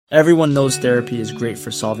Everyone knows therapy is great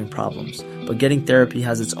for solving problems, but getting therapy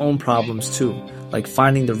has its own problems too, like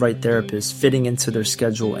finding the right therapist, fitting into their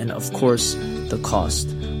schedule, and of course, the cost.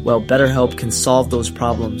 Well, BetterHelp can solve those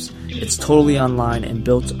problems. It's totally online and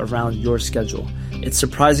built around your schedule. It's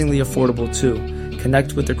surprisingly affordable too.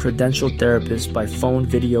 Connect with a credentialed therapist by phone,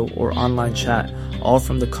 video, or online chat, all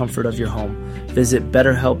from the comfort of your home. Visit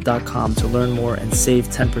BetterHelp.com to learn more and save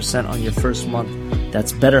 10% on your first month.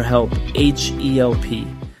 That's BetterHelp, H-E-L-P.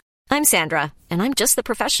 I'm Sandra, and I'm just the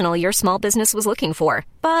professional your small business was looking for.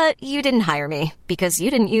 But you didn't hire me because you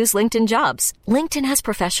didn't use LinkedIn Jobs. LinkedIn has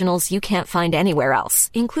professionals you can't find anywhere else,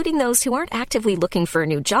 including those who aren't actively looking for a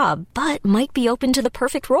new job, but might be open to the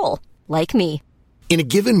perfect role, like me. In a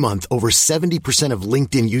given month, over 70% of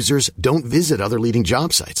LinkedIn users don't visit other leading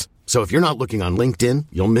job sites. So if you're not looking on LinkedIn,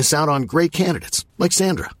 you'll miss out on great candidates like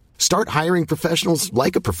Sandra. Start hiring professionals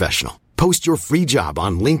like a professional. Post your free job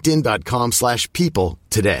on linkedin.com/people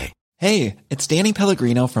today. Hey, it's Danny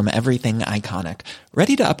Pellegrino from Everything Iconic.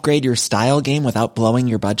 Ready to upgrade your style game without blowing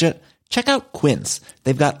your budget? Check out Quince.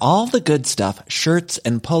 They've got all the good stuff, shirts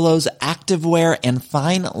and polos, activewear, and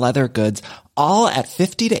fine leather goods, all at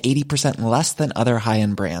 50 to 80% less than other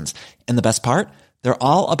high-end brands. And the best part? They're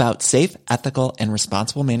all about safe, ethical, and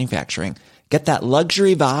responsible manufacturing. Get that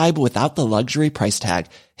luxury vibe without the luxury price tag.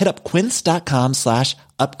 Hit up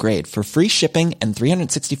quince.com/upgrade for free shipping and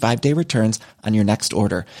 365-day returns on your next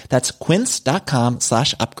order. That's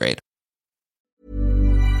quince.com/upgrade.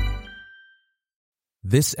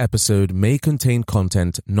 This episode may contain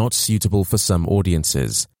content not suitable for some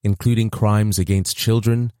audiences, including crimes against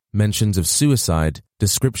children, mentions of suicide,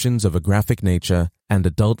 descriptions of a graphic nature, and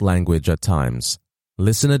adult language at times.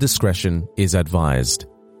 Listener discretion is advised.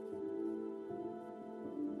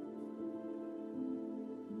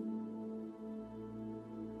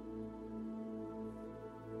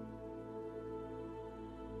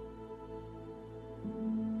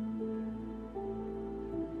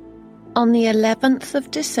 On the 11th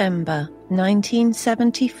of December,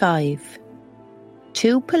 1975,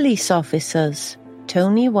 two police officers,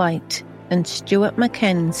 Tony White and Stuart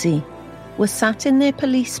Mackenzie, were sat in their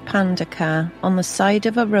police Panther car on the side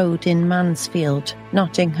of a road in Mansfield,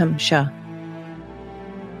 Nottinghamshire.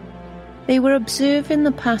 They were observing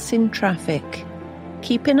the passing traffic,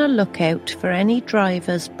 keeping a lookout for any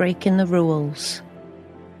drivers breaking the rules.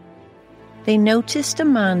 They noticed a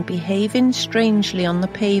man behaving strangely on the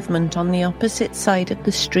pavement on the opposite side of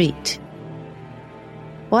the street.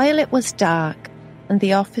 While it was dark and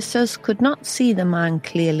the officers could not see the man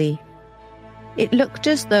clearly, it looked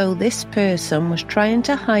as though this person was trying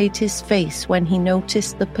to hide his face when he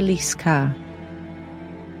noticed the police car.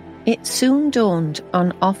 It soon dawned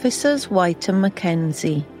on Officers White and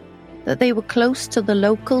Mackenzie that they were close to the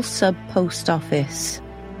local sub-post office.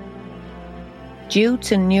 Due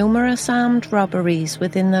to numerous armed robberies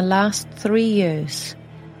within the last 3 years,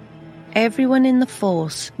 everyone in the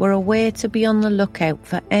force were aware to be on the lookout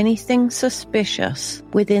for anything suspicious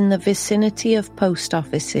within the vicinity of post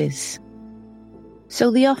offices.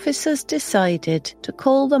 So the officers decided to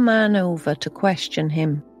call the man over to question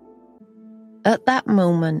him. At that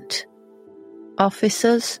moment,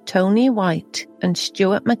 Officers Tony White and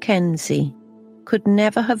Stuart Mackenzie could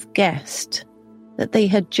never have guessed that they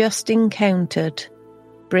had just encountered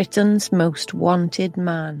Britain's most wanted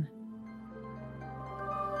man.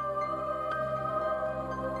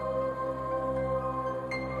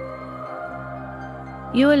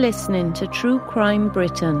 You are listening to True Crime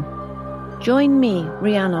Britain. Join me,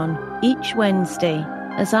 Rhiannon, each Wednesday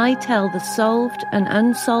as I tell the solved and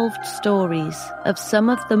unsolved stories of some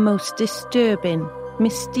of the most disturbing,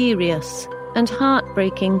 mysterious, and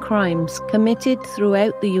heartbreaking crimes committed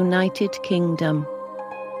throughout the United Kingdom.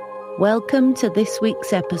 Welcome to this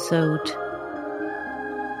week's episode.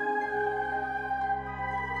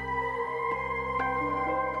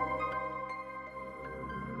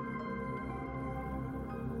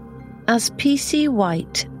 As PC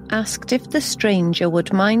White asked if the stranger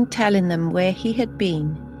would mind telling them where he had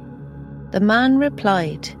been, the man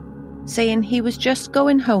replied, saying he was just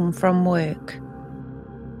going home from work.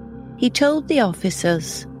 He told the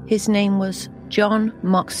officers his name was John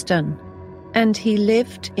Moxton, and he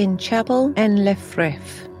lived in Chapel en le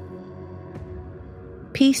Frith.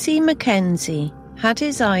 PC Mackenzie had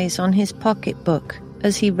his eyes on his pocketbook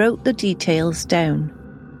as he wrote the details down.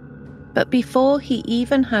 But before he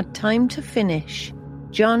even had time to finish,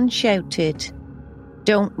 John shouted,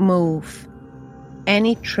 "Don't move.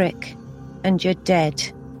 Any trick, and you're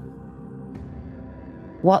dead."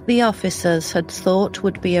 What the officers had thought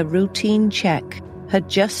would be a routine check had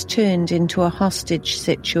just turned into a hostage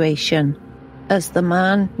situation, as the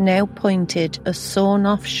man now pointed a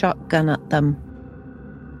sawn-off shotgun at them.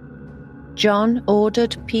 John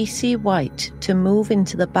ordered PC White to move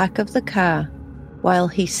into the back of the car while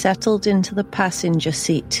he settled into the passenger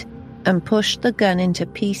seat and pushed the gun into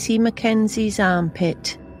PC Mackenzie's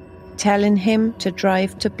armpit, telling him to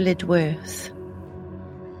drive to Blidworth.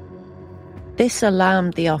 This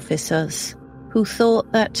alarmed the officers, who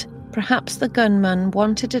thought that perhaps the gunman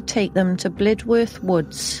wanted to take them to Blidworth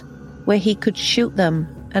Woods, where he could shoot them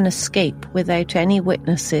and escape without any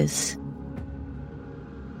witnesses.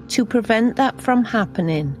 To prevent that from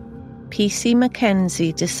happening, PC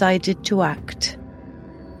Mackenzie decided to act.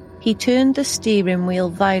 He turned the steering wheel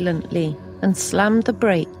violently and slammed the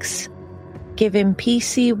brakes, giving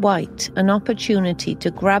PC White an opportunity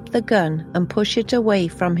to grab the gun and push it away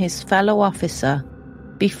from his fellow officer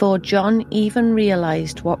before John even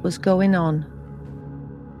realized what was going on.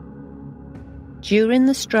 During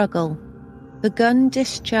the struggle, the gun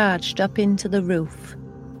discharged up into the roof,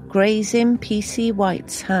 grazing PC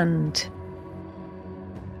White's hand.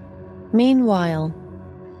 Meanwhile,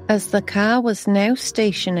 as the car was now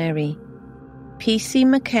stationary, PC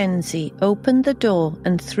Mackenzie opened the door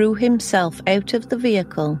and threw himself out of the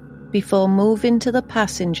vehicle before moving to the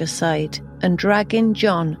passenger side and dragging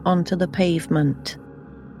John onto the pavement.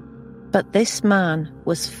 But this man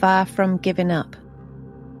was far from giving up.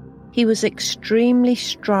 He was extremely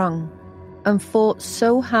strong and fought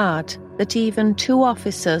so hard that even 2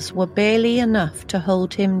 officers were barely enough to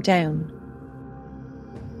hold him down.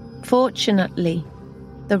 Fortunately,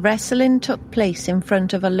 the wrestling took place in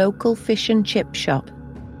front of a local fish and chip shop,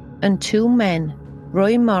 and 2 men,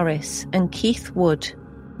 Roy Morris and Keith Wood,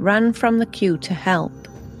 ran from the queue to help.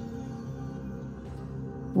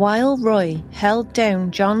 While Roy held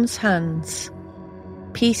down John's hands,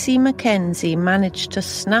 PC Mackenzie managed to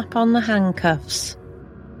snap on the handcuffs,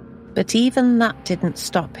 but even that didn't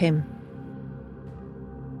stop him.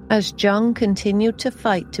 As John continued to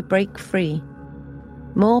fight to break free,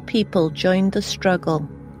 more people joined the struggle,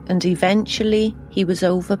 and eventually he was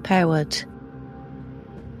overpowered.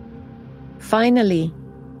 Finally,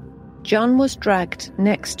 John was dragged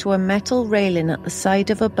next to a metal railing at the side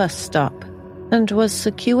of a bus stop and was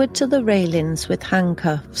secured to the railings with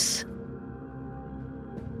handcuffs.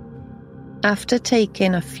 After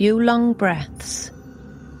taking a few long breaths,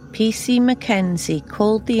 PC Mackenzie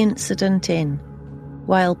called the incident in,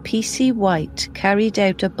 while PC White carried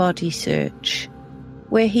out a body search,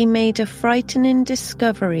 where he made a frightening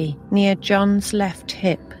discovery near John's left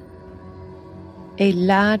hip: a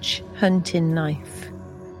large hunting knife.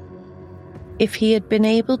 If he had been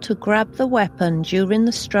able to grab the weapon during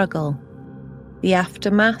the struggle, the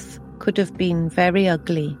aftermath could have been very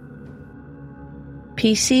ugly.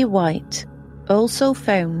 PC White also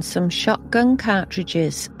found some shotgun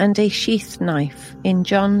cartridges and a sheath knife in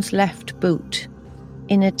John's left boot,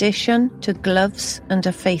 in addition to gloves and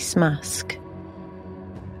a face mask.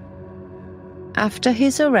 After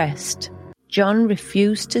his arrest, John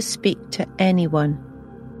refused to speak to anyone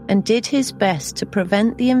and did his best to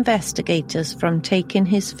prevent the investigators from taking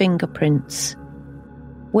his fingerprints,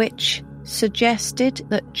 which suggested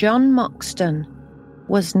that John Moxton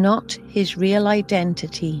was not his real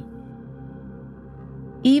identity.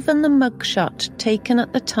 Even the mugshot taken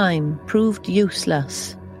at the time proved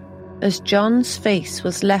useless, as John's face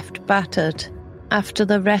was left battered after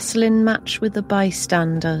the wrestling match with the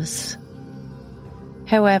bystanders.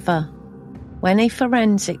 However, when a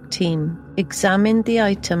forensic team examined the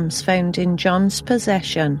items found in John's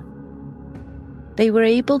possession, they were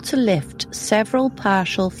able to lift several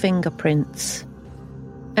partial fingerprints,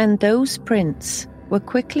 and those prints were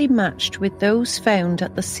quickly matched with those found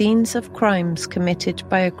at the scenes of crimes committed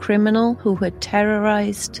by a criminal who had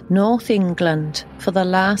terrorised North England for the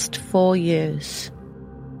last 4 years: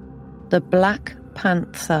 the Black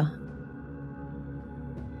Panther.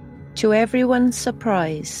 To everyone's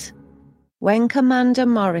surprise, when Commander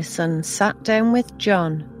Morrison sat down with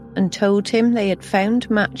John and told him they had found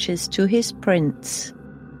matches to his prints,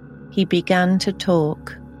 he began to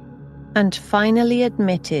talk, and finally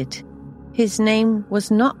admitted his name was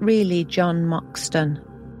not really John Moxton,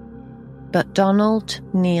 but Donald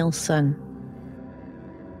Neilson.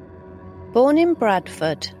 Born in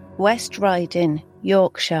Bradford, West Riding,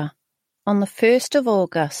 Yorkshire, on the 1st of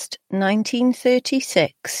August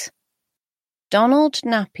 1936, Donald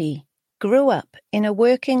Nappy grew up in a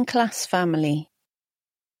working-class family.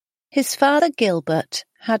 His father Gilbert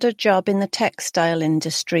had a job in the textile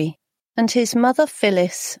industry, and his mother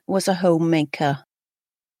Phyllis was a homemaker.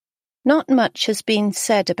 Not much has been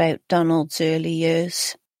said about Donald's early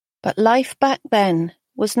years, but life back then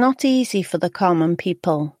was not easy for the common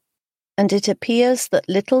people. and it appears that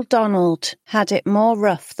little Donald had it more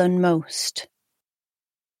rough than most.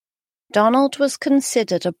 Donald was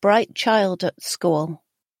considered a bright child at school,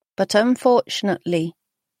 but unfortunately,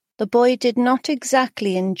 the boy did not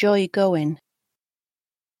exactly enjoy going.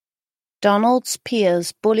 Donald's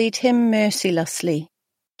peers bullied him mercilessly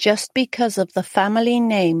just because of the family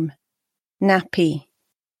name, Nappy.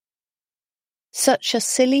 Such a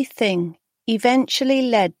silly thing eventually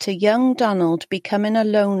led to young Donald becoming a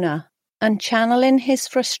loner and channeling his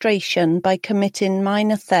frustration by committing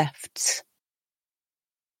minor thefts.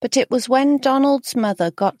 But it was when Donald's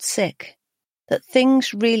mother got sick that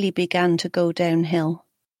things really began to go downhill.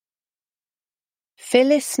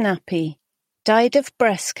 Phyllis Nappy died of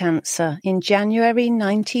breast cancer in January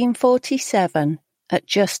 1947 at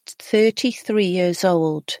just 33 years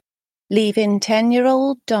old, leaving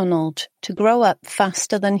 10-year-old Donald to grow up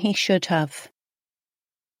faster than he should have.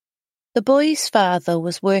 The boy's father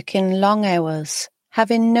was working long hours,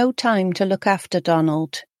 having no time to look after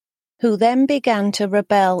Donald, who then began to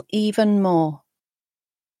rebel even more.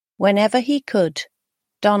 Whenever he could,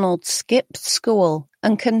 Donald skipped school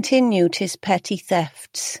and continued his petty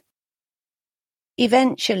thefts.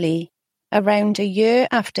 Eventually, around a year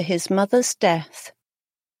after his mother's death,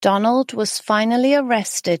 Donald was finally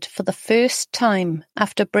arrested for the first time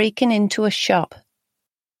after breaking into a shop.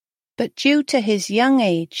 But due to his young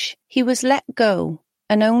age, he was let go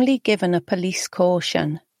and only given a police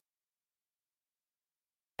caution.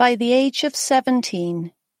 By the age of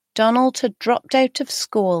 17, Donald had dropped out of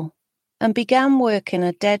school and began working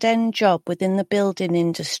a dead-end job within the building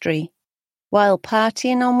industry, while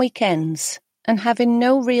partying on weekends and having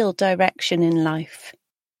no real direction in life.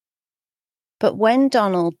 But when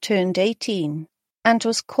Donald turned 18 and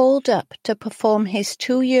was called up to perform his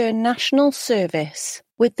 2-year national service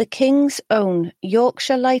with the King's Own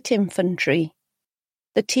Yorkshire Light Infantry,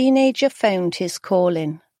 the teenager found his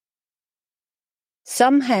calling.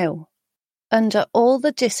 Somehow, under all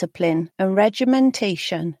the discipline and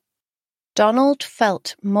regimentation, Donald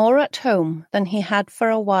felt more at home than he had for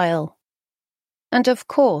a while. And of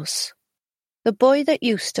course, the boy that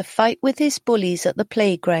used to fight with his bullies at the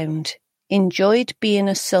playground enjoyed being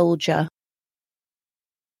a soldier.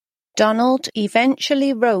 Donald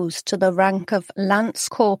eventually rose to the rank of Lance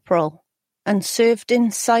Corporal and served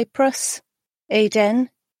in Cyprus, Aden,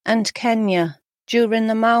 and Kenya during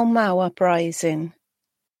the Mau Mau uprising.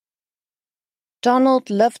 Donald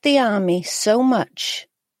loved the army so much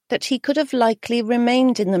that he could have likely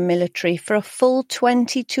remained in the military for a full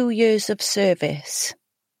 22 years of service.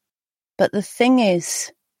 But the thing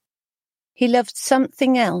is, he loved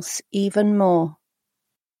something else even more.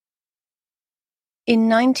 In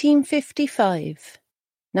 1955,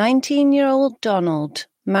 19-year-old Donald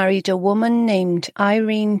married a woman named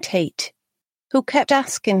Irene Tate, who kept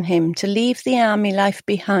asking him to leave the army life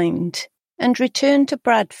behind and return to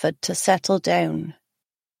Bradford to settle down.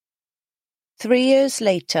 3 years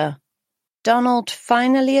later, Donald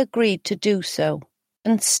finally agreed to do so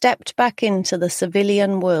and stepped back into the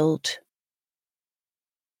civilian world.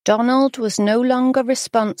 Donald was no longer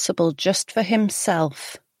responsible just for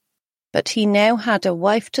himself, but he now had a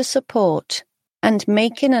wife to support, and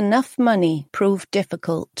making enough money proved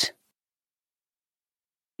difficult.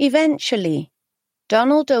 Eventually,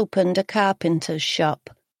 Donald opened a carpenter's shop,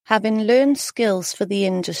 having learned skills for the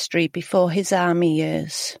industry before his army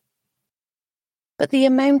years. But the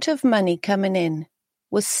amount of money coming in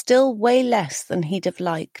was still way less than he'd have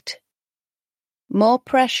liked. More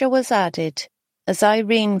pressure was added as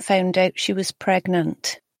Irene found out she was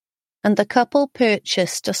pregnant, and the couple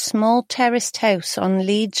purchased a small terraced house on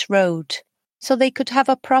Leeds Road so they could have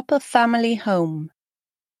a proper family home.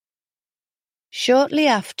 Shortly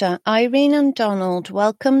after, Irene and Donald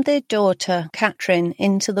welcomed their daughter, Catherine,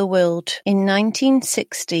 into the world in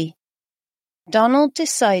 1960. Donald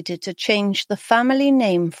decided to change the family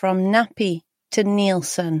name from Nappy to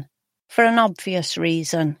Neilson for an obvious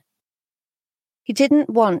reason. He didn't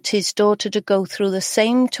want his daughter to go through the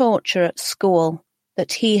same torture at school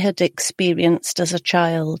that he had experienced as a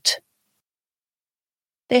child.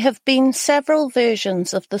 There have been several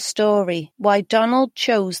versions of the story why Donald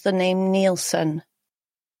chose the name Neilson.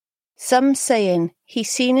 Some saying he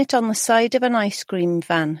seen it on the side of an ice cream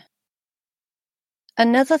van.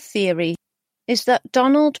 Another theory is that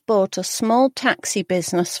Donald bought a small taxi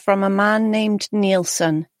business from a man named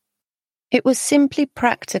Neilson. It was simply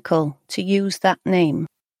practical to use that name.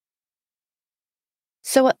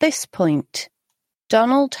 So at this point,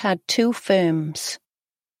 Donald had 2 firms,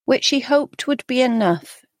 which he hoped would be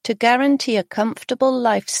enough to guarantee a comfortable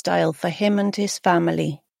lifestyle for him and his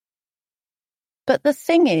family. But the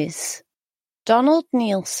thing is, Donald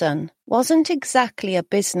Neilson wasn't exactly a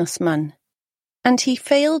businessman, and he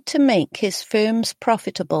failed to make his firms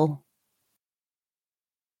profitable.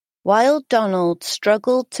 While Donald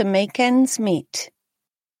struggled to make ends meet,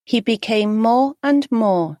 he became more and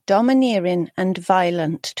more domineering and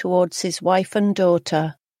violent towards his wife and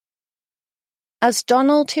daughter. As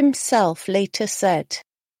Donald himself later said,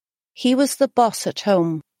 he was the boss at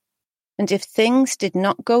home, and if things did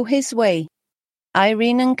not go his way,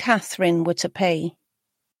 Irene and Catherine were to pay.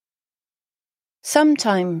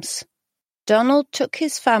 Sometimes, Donald took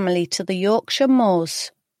his family to the Yorkshire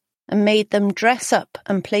moors and made them dress up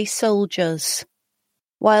and play soldiers,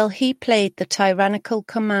 while he played the tyrannical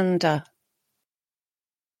commander.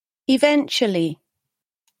 Eventually,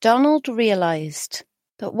 Donald realized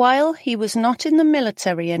that while he was not in the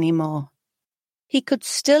military anymore, he could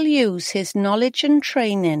still use his knowledge and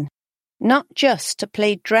training not just to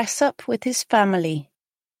play dress-up with his family,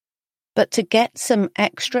 but to get some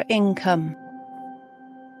extra income.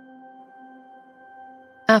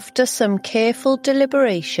 After some careful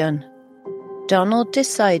deliberation, Donald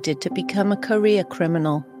decided to become a career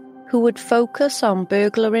criminal who would focus on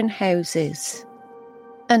burglaring houses.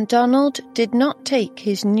 And Donald did not take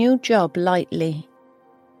his new job lightly.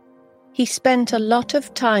 He spent a lot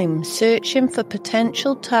of time searching for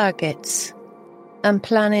potential targets and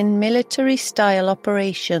planning military-style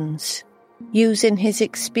operations, using his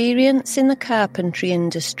experience in the carpentry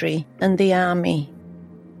industry and the army.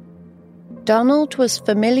 Donald was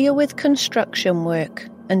familiar with construction work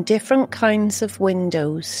and different kinds of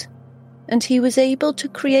windows, and he was able to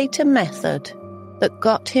create a method that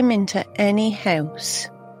got him into any house.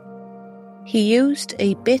 He used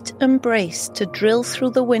a bit and brace to drill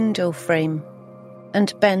through the window frame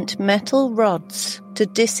and bent metal rods to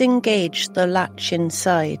disengage the latch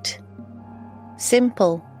inside.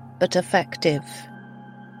 Simple but effective.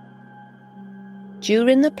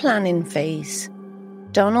 During the planning phase,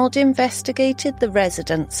 Donald investigated the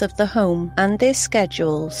residents of the home and their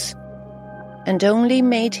schedules, and only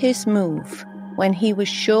made his move when he was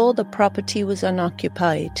sure the property was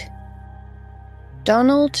unoccupied.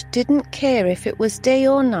 Donald didn't care if it was day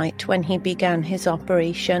or night when he began his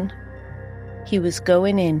operation. He was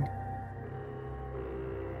going in.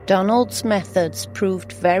 Donald's methods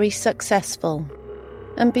proved very successful,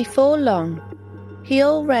 and before long, he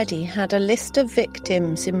already had a list of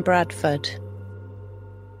victims in Bradford.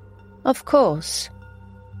 Of course,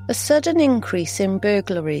 a sudden increase in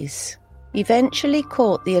burglaries eventually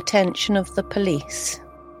caught the attention of the police.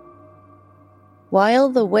 While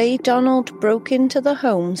the way Donald broke into the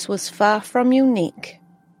homes was far from unique,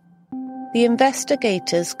 the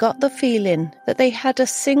investigators got the feeling that they had a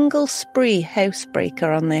single spree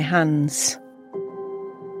housebreaker on their hands.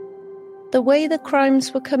 The way the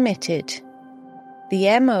crimes were committed,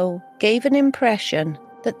 the MO gave an impression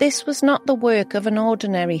that this was not the work of an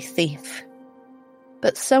ordinary thief,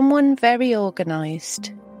 but someone very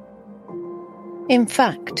organised. In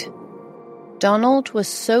fact, Donald was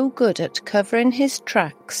so good at covering his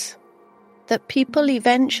tracks that people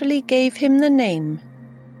eventually gave him the name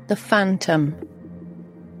the Phantom.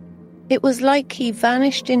 It was like he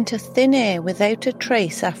vanished into thin air without a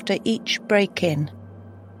trace after each break-in.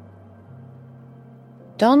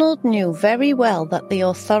 Donald knew very well that the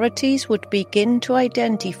authorities would begin to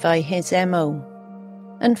identify his MO,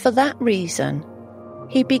 and for that reason,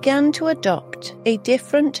 he began to adopt a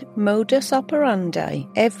different modus operandi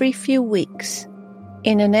every few weeks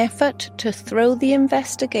in an effort to throw the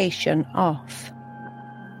investigation off.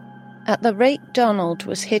 At the rate Donald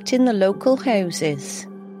was hitting the local houses,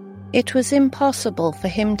 it was impossible for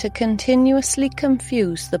him to continuously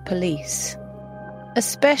confuse the police,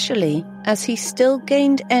 especially as he still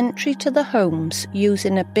gained entry to the homes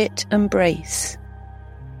using a bit and brace.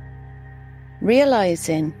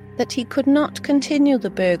 Realizing that he could not continue the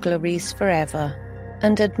burglaries forever,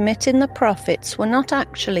 and admitting the profits were not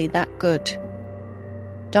actually that good,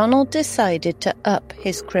 Donald decided to up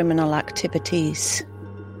his criminal activities.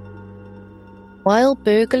 While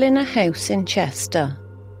burgling a house in Chester,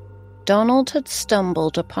 Donald had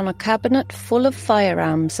stumbled upon a cabinet full of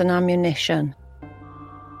firearms and ammunition.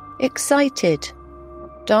 Excited,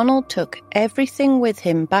 Donald took everything with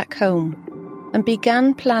him back home and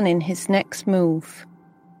began planning his next move,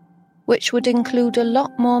 which would include a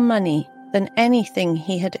lot more money than anything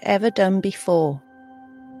he had ever done before.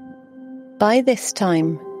 By this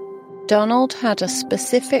time, Donald had a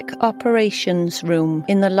specific operations room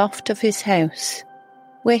in the loft of his house,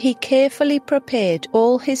 where he carefully prepared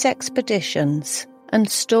all his expeditions and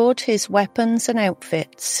stored his weapons and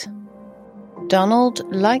outfits. Donald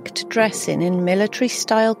liked dressing in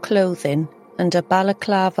military-style clothing and a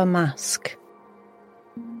balaclava mask,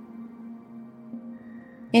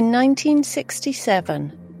 In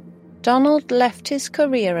 1967, Donald left his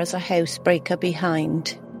career as a housebreaker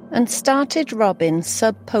behind and started robbing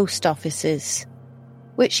sub-post offices,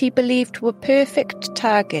 which he believed were perfect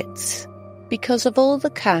targets because of all the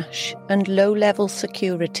cash and low-level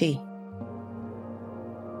security.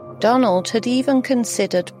 Donald had even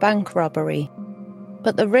considered bank robbery,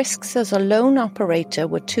 but the risks as a lone operator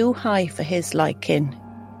were too high for his liking.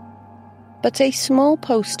 But a small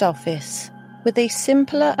post office with a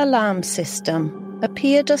simpler alarm system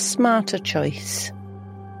appeared a smarter choice.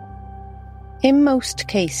 In most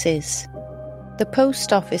cases, the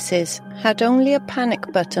post offices had only a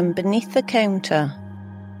panic button beneath the counter,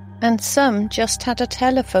 and some just had a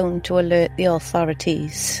telephone to alert the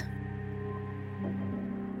authorities.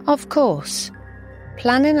 Of course,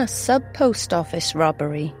 planning a sub-post office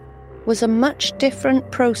robbery was a much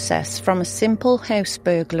different process from a simple house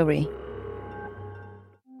burglary.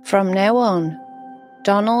 From now on,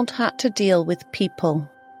 Donald had to deal with people,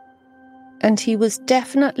 and he was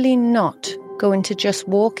definitely not going to just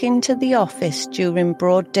walk into the office during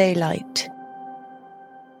broad daylight.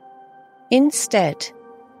 Instead,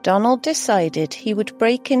 Donald decided he would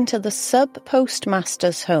break into the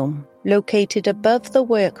sub-postmaster's home, located above the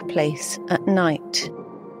workplace, at night.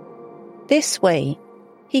 This way,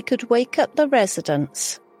 he could wake up the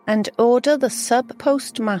residents and order the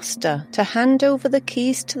sub-postmaster to hand over the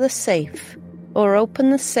keys to the safe or open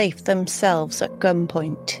the safe themselves at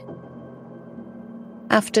gunpoint.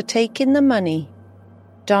 After taking the money,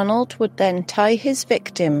 Donald would then tie his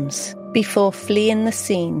victims before fleeing the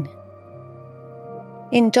scene.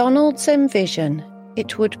 In Donald's envision,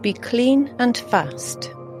 it would be clean and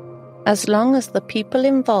fast, as long as the people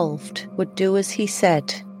involved would do as he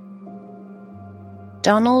said.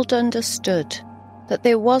 Donald understood that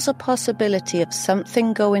there was a possibility of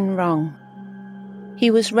something going wrong. He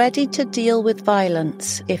was ready to deal with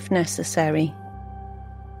violence if necessary.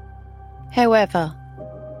 However,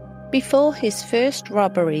 before his first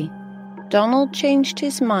robbery, Donald changed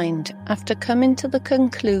his mind after coming to the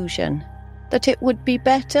conclusion that it would be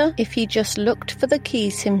better if he just looked for the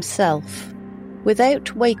keys himself,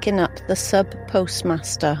 without waking up the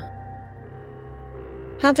sub-postmaster.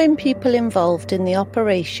 Having people involved in the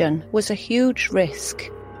operation was a huge risk,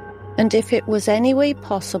 and if it was any way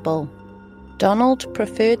possible, Donald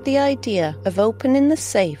preferred the idea of opening the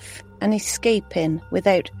safe and escaping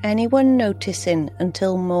without anyone noticing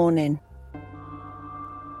until morning.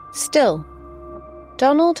 Still,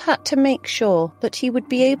 Donald had to make sure that he would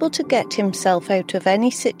be able to get himself out of any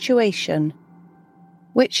situation,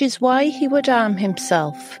 which is why he would arm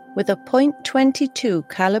himself with a .22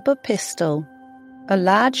 caliber pistol, a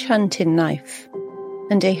large hunting knife,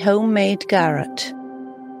 and a homemade garrote.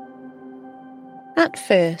 At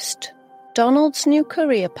first, Donald's new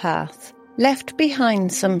career path left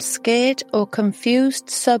behind some scared or confused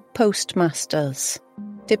sub-postmasters,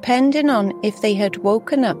 depending on if they had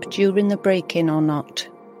woken up during the break-in or not.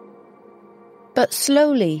 But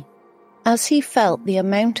slowly, as he felt the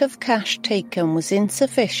amount of cash taken was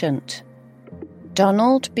insufficient,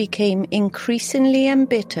 Donald became increasingly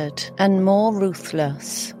embittered and more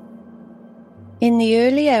ruthless. In the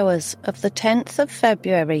early hours of the 10th of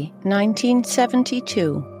February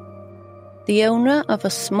 1972, the owner of a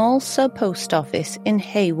small sub-post office in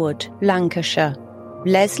Haywood, Lancashire,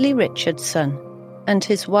 Leslie Richardson, and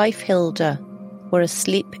his wife Hilda were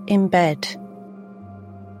asleep in bed.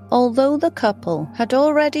 Although the couple had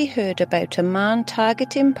already heard about a man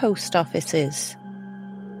targeting post offices,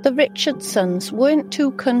 the Richardsons weren't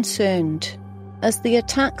too concerned, as the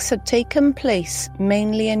attacks had taken place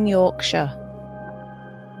mainly in Yorkshire.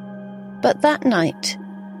 But that night,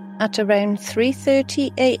 at around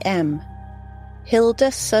 3:30 a.m,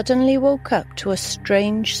 Hilda suddenly woke up to a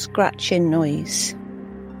strange scratching noise.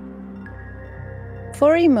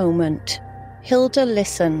 For a moment, Hilda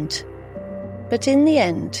listened, but in the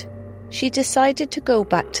end, she decided to go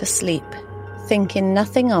back to sleep, thinking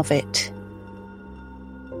nothing of it.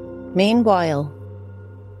 Meanwhile,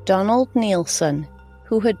 Donald Neilson,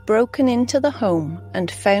 who had broken into the home and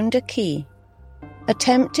found a key,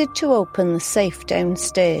 attempted to open the safe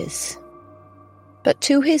downstairs. But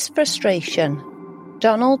to his frustration,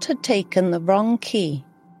 Donald had taken the wrong key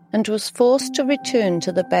and was forced to return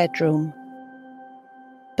to the bedroom.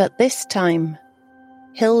 But this time,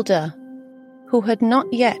 Hilda, who had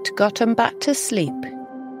not yet gotten back to sleep,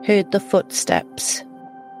 heard the footsteps.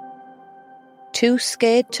 Too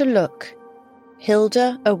scared to look,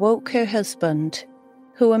 Hilda awoke her husband,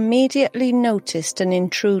 who immediately noticed an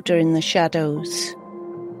intruder in the shadows.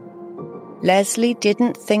 Leslie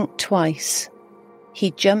didn't think twice.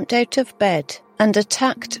 He jumped out of bed and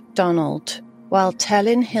attacked Donald, while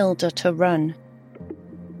telling Hilda to run.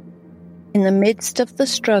 In the midst of the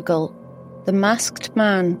struggle, the masked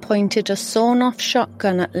man pointed a sawn-off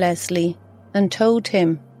shotgun at Leslie and told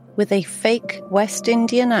him, with a fake West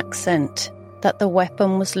Indian accent, that the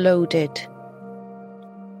weapon was loaded.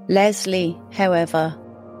 Leslie, however,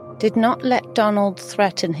 did not let Donald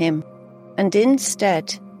threaten him, and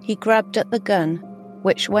instead he grabbed at the gun,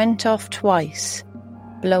 which went off twice,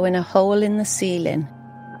 blowing a hole in the ceiling.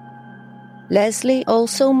 Leslie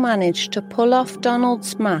also managed to pull off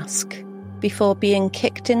Donald's mask before being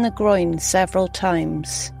kicked in the groin several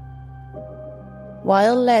times.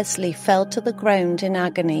 While Leslie fell to the ground in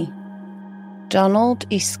agony,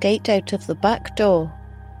 Donald escaped out of the back door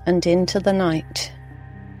and into the night.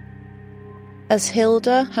 As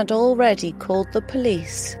Hilda had already called the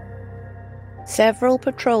police, several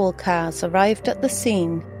patrol cars arrived at the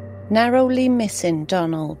scene, narrowly missing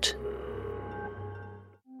Donald.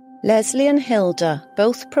 Leslie and Hilda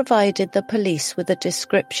both provided the police with a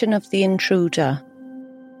description of the intruder,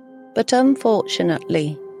 but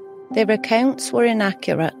unfortunately, their accounts were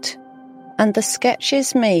inaccurate, and the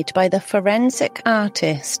sketches made by the forensic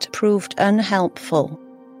artist proved unhelpful.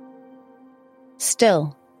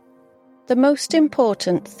 Still, the most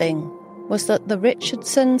important thing was that the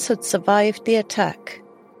Richardsons had survived the attack.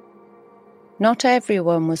 Not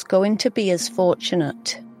everyone was going to be as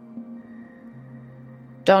fortunate.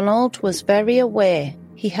 Donald was very aware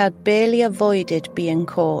he had barely avoided being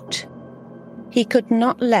caught. He could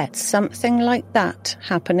not let something like that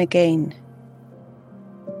happen again.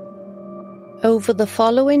 Over the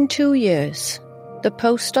following 2 years, the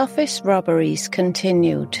post office robberies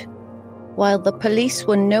continued, while the police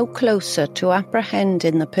were no closer to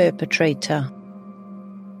apprehending the perpetrator.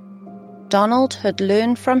 Donald had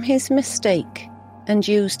learned from his mistake and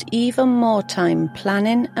used even more time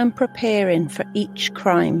planning and preparing for each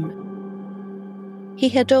crime. He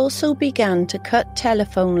had also begun to cut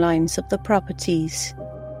telephone lines of the properties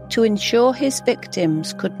to ensure his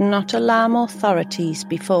victims could not alarm authorities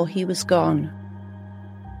before he was gone.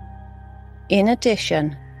 In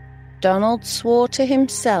addition, Donald swore to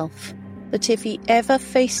himself that if he ever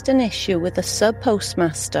faced an issue with a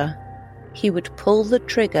sub-postmaster, he would pull the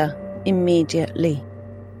trigger immediately.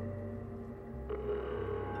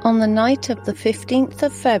 On the night of the 15th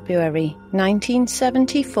of February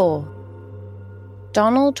 1974,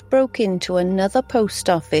 Donald broke into another post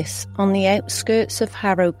office on the outskirts of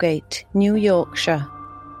Harrogate, New Yorkshire,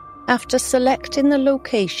 after selecting the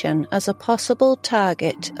location as a possible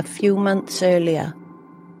target a few months earlier.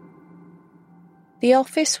 The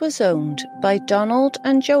office was owned by Donald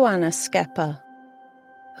and Joanna Skepper,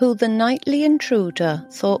 who the nightly intruder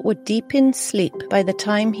thought were deep in sleep by the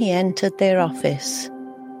time he entered their office.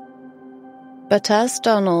 But as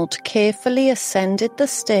Donald carefully ascended the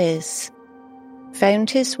stairs, found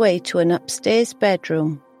his way to an upstairs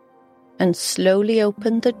bedroom, and slowly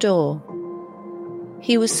opened the door,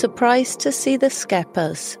 he was surprised to see the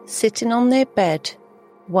Skeppers sitting on their bed,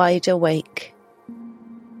 wide awake.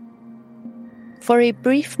 For a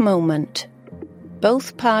brief moment,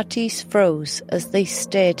 both parties froze as they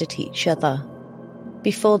stared at each other,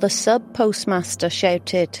 before the sub-postmaster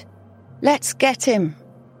shouted, "Let's get him!"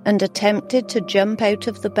 and attempted to jump out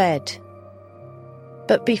of the bed.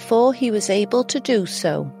 But before he was able to do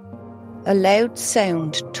so, a loud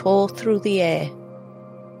sound tore through the air,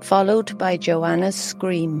 followed by Joanna's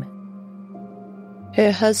scream.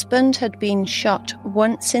 Her husband had been shot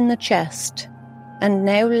once in the chest and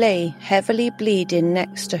now lay heavily bleeding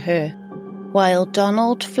next to her, while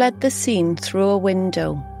Donald fled the scene through a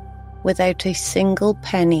window without a single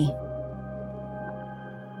penny.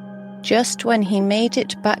 Just when he made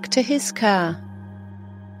it back to his car,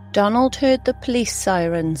 Donald heard the police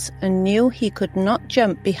sirens and knew he could not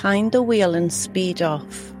jump behind the wheel and speed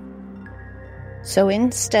off. So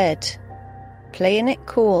instead, playing it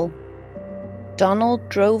cool, Donald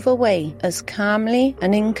drove away as calmly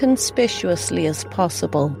and inconspicuously as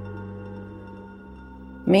possible.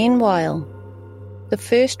 Meanwhile, the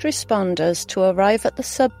first responders to arrive at the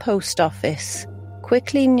sub-post office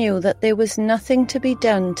quickly knew that there was nothing to be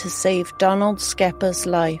done to save Donald Skepper's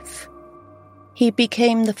life. He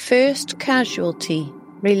became the first casualty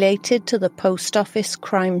related to the post office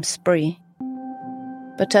crime spree.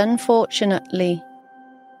 But unfortunately,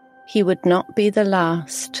 he would not be the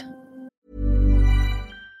last.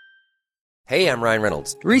 Hey, I'm Ryan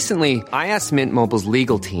Reynolds. Recently, I asked Mint Mobile's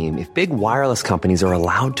legal team if big wireless companies are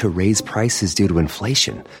allowed to raise prices due to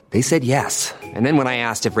inflation. They said yes. And then when I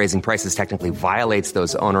asked if raising prices technically violates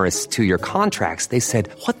those onerous 2-year contracts, they said,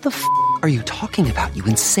 "What the f*** are you talking about, you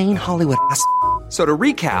insane Hollywood ass f- So to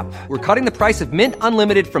recap, we're cutting the price of Mint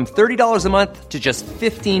Unlimited from $30 a month to just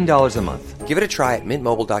 $15 a month. Give it a try at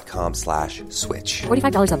mintmobile.com/switch.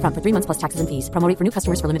 $45 up front for 3 months plus taxes and fees. Promo rate for new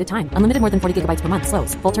customers for limited time. Unlimited more than 40 gigabytes per month.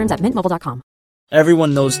 Slows full terms at mintmobile.com.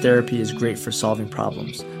 Everyone knows therapy is great for solving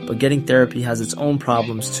problems, but getting therapy has its own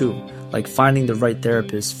problems too, like finding the right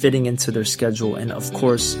therapist, fitting into their schedule, and of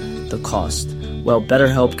course, the cost. Well,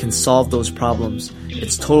 BetterHelp can solve those problems.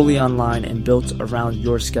 It's totally online and built around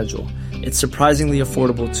your schedule. It's surprisingly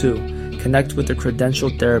affordable too. Connect with a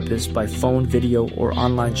credentialed therapist by phone, video, or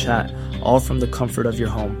online chat, all from the comfort of your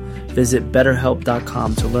home. Visit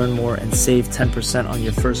BetterHelp.com to learn more and save 10% on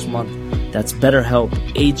your first month. That's BetterHelp,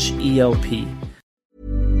 H-E-L-P.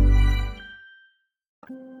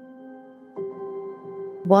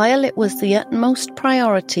 While it was the utmost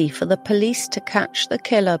priority for the police to catch the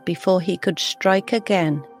killer before he could strike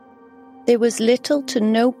again, there was little to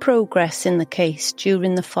no progress in the case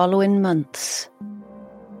during the following months.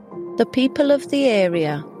 The people of the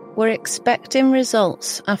area were expecting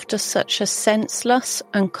results after such a senseless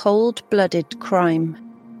and cold-blooded crime.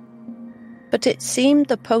 But it seemed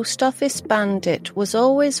the post office bandit was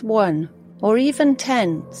always 1 or even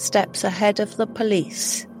 10 steps ahead of the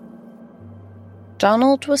police.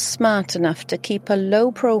 Donald was smart enough to keep a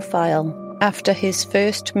low profile after his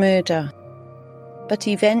first murder, but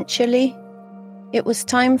eventually it was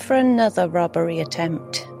time for another robbery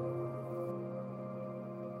attempt.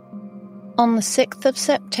 On the 6th of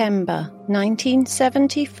September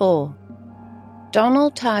 1974,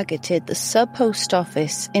 Donald targeted the sub-post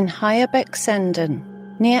office in Higher Bexenden,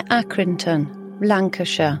 near Accrington,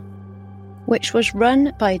 Lancashire, which was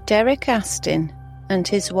run by Derek Astin and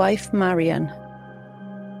his wife Marion.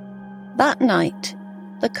 That night,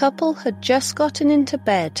 the couple had just gotten into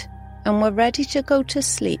bed and were ready to go to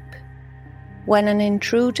sleep when an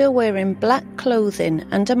intruder wearing black clothing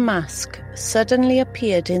and a mask suddenly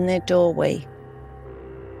appeared in their doorway.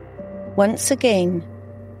 Once again,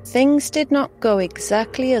 things did not go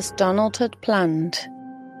exactly as Donald had planned.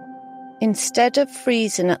 Instead of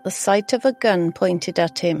freezing at the sight of a gun pointed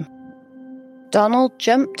at him, Donald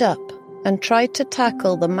jumped up and tried to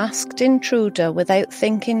tackle the masked intruder without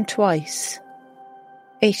thinking twice.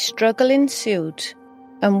 A struggle ensued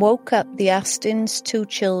and woke up the Astins' 2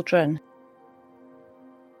 children.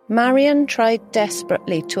 Marion tried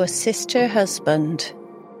desperately to assist her husband,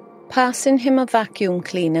 passing him a vacuum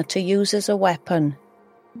cleaner to use as a weapon,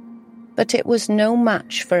 but it was no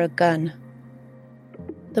match for a gun.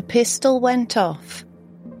 The pistol went off,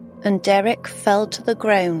 and Derek fell to the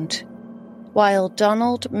ground, while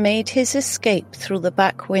Donald made his escape through the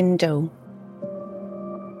back window.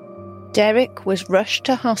 Derek was rushed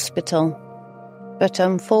to hospital, but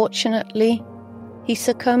unfortunately, he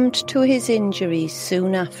succumbed to his injuries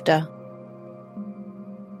soon after.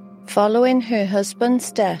 Following her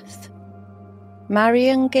husband's death,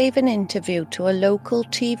 Marion gave an interview to a local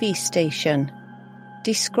TV station,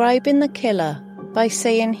 describing the killer by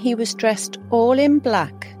saying he was dressed all in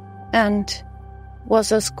black and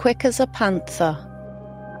was as quick as a panther.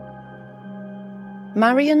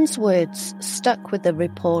 Marion's words stuck with the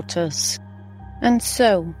reporters, and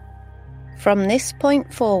so, from this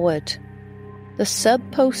point forward, the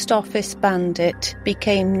sub-post office bandit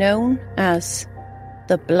became known as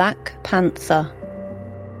the Black Panther.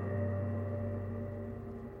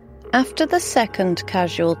 After the second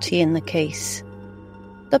casualty in the case,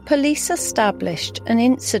 the police established an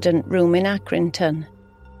incident room in Accrington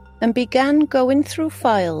and began going through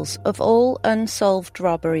files of all unsolved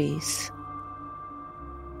robberies.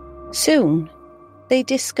 Soon, they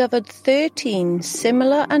discovered 13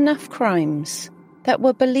 similar enough crimes that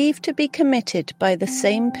were believed to be committed by the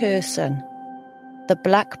same person, the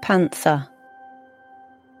Black Panther.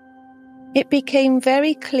 It became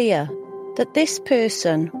very clear that this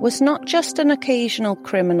person was not just an occasional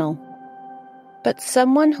criminal, but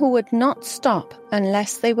someone who would not stop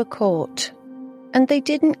unless they were caught, and they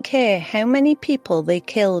didn't care how many people they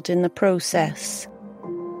killed in the process.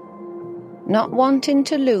 Not wanting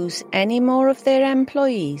to lose any more of their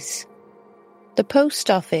employees, the post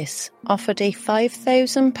office offered a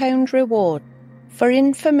 £5,000 reward for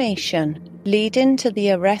information leading to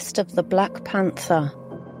the arrest of the Black Panther.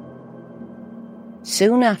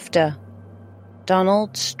 Soon after,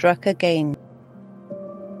 Donald struck again.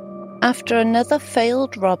 After another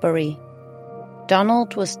failed robbery,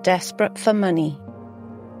 Donald was desperate for money.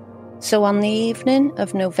 So on the evening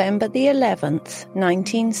of November the 11th,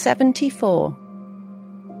 1974,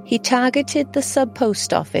 he targeted the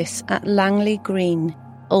sub-post office at Langley Green,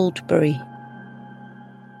 Oldbury.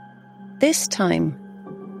 This time,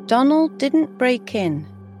 Donald didn't break in.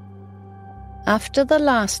 After the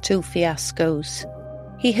last two fiascos,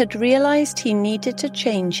 he had realised he needed to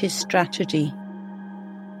change his strategy.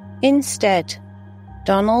 Instead,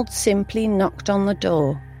 Donald simply knocked on the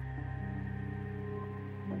door.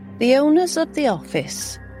 The owners of the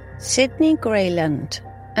office, Sidney Grayland,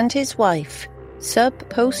 and his wife,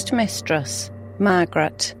 sub-postmistress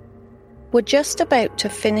Margaret, were just about to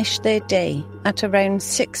finish their day at around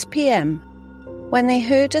 6 p.m. when they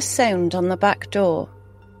heard a sound on the back door.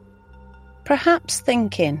 Perhaps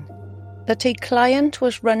thinking that a client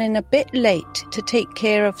was running a bit late to take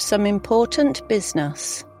care of some important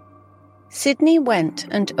business, Sidney went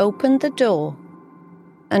and opened the door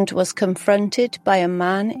and was confronted by a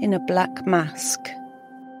man in a black mask.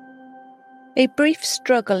 A brief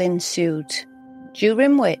struggle ensued,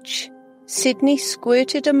 during which Sidney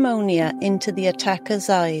squirted ammonia into the attacker's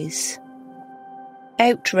eyes.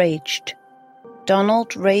 Outraged,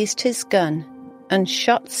 Donald raised his gun and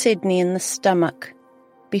shot Sidney in the stomach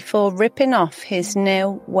before ripping off his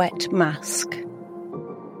now wet mask.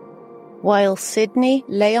 While Sidney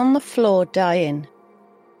lay on the floor dying,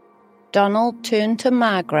 Donald turned to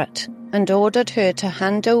Margaret and ordered her to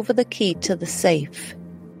hand over the key to the safe.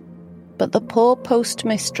 But the poor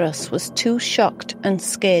postmistress was too shocked and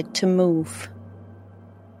scared to move.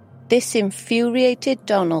 This infuriated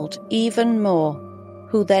Donald even more,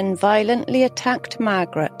 who then violently attacked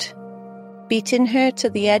Margaret, beating her to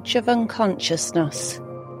the edge of unconsciousness,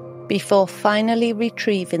 before finally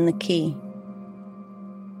retrieving the key.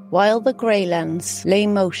 While the Greylands lay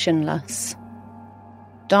motionless,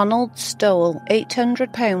 Donald stole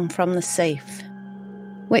 £800 from the safe,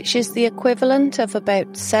 which is the equivalent of about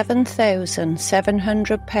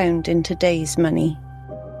 £7,700 in today's money,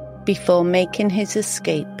 before making his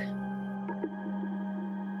escape.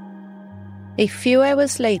 A few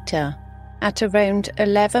hours later, at around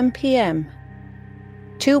 11 p.m,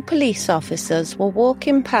 2 police officers were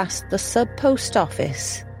walking past the sub-post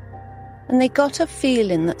office, and they got a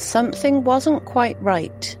feeling that something wasn't quite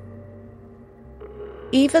right.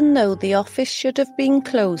 Even though the office should have been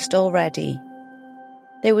closed already,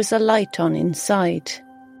 there was a light on inside.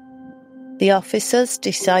 The officers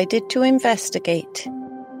decided to investigate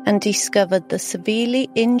and discovered the severely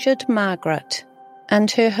injured Margaret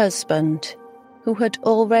and her husband, who had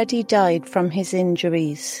already died from his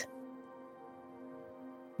injuries.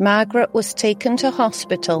 Margaret was taken to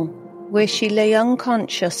hospital, where she lay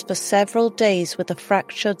unconscious for several days with a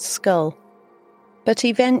fractured skull, but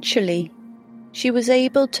eventually she was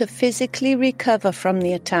able to physically recover from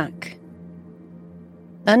the attack.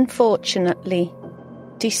 Unfortunately,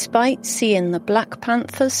 despite seeing the Black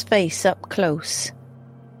Panther's face up close,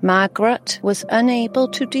 Margaret was unable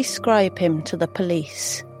to describe him to the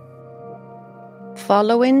police.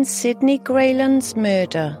 Following Sidney Grayland's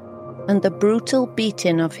murder and the brutal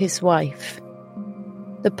beating of his wife,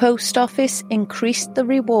 the post office increased the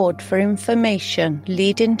reward for information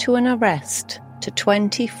leading to an arrest to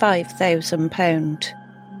 £25,000.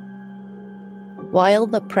 While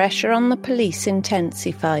the pressure on the police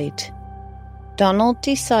intensified, Donald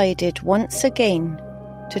decided once again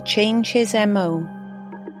to change his MO,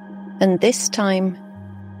 and this time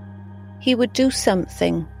he would do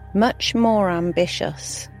something much more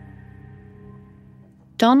ambitious.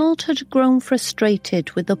 Donald had grown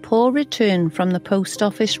frustrated with the poor return from the post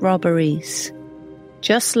office robberies,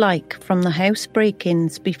 just like from the house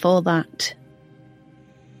break-ins before that.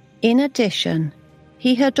 In addition,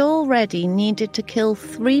 he had already needed to kill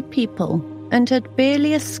 3 people and had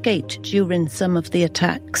barely escaped during some of the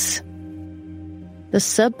attacks. The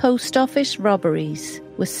sub-post office robberies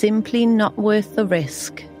were simply not worth the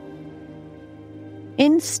risk.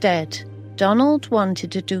 Instead, Donald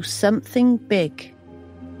wanted to do something big.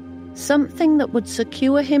 Something that would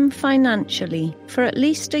secure him financially for at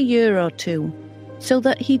least a year or 2, so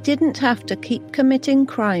that he didn't have to keep committing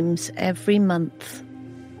crimes every month.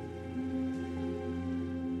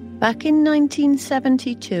 Back in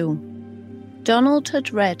 1972, Donald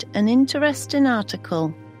had read an interesting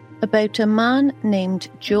article about a man named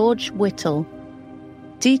George Whittle,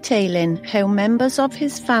 detailing how members of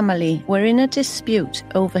his family were in a dispute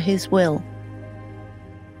over his will.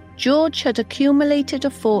 George had accumulated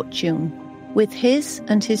a fortune with his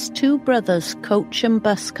and his 2 brothers' coach and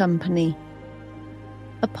bus company.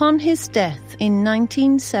 Upon his death in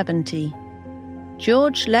 1970,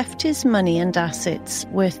 George left his money and assets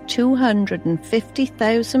worth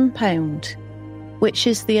 £250,000, which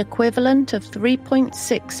is the equivalent of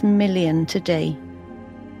 3.6 million today,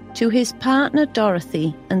 to his partner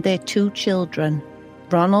Dorothy and their 2 children,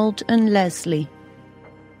 Ronald and Leslie.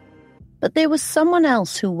 But there was someone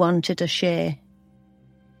else who wanted a share.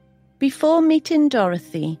 Before meeting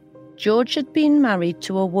Dorothy, George had been married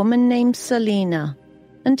to a woman named Selina,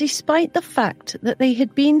 and despite the fact that they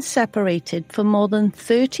had been separated for more than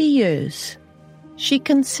 30 years, she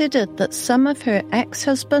considered that some of her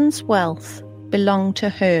ex-husband's wealth belonged to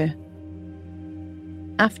her.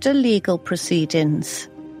 After legal proceedings,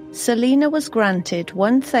 Selina was granted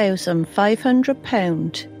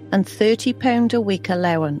 £1,500 and £30 a week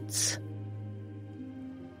allowance.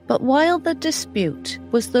 But while the dispute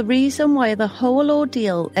was the reason why the whole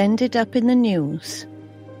ordeal ended up in the news,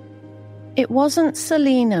 it wasn't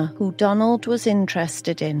Selina who Donald was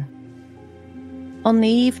interested in. On the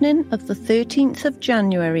evening of the 13th of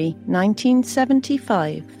January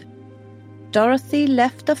 1975, Dorothy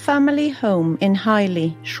left the family home in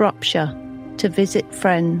Highley, Shropshire, to visit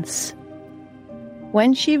friends.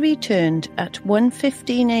 When she returned at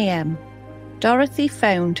 1:15 a.m, Dorothy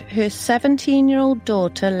found her 17-year-old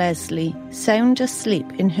daughter Leslie sound asleep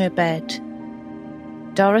in her bed.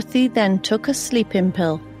 Dorothy then took a sleeping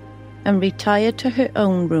pill and retired to her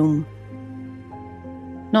own room.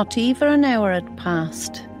 Not even an hour had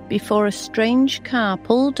passed before a strange car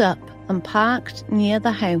pulled up and parked near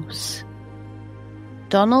the house.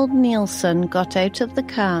 Donald Neilson got out of the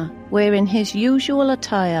car wearing his usual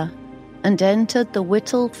attire and entered the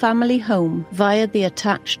Whittle family home via the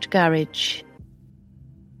attached garage.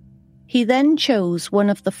 He then chose one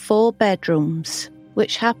of the 4 bedrooms,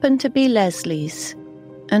 which happened to be Leslie's,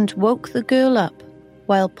 and woke the girl up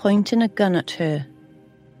while pointing a gun at her.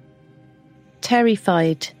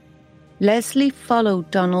 Terrified, Leslie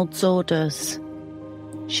followed Donald's orders.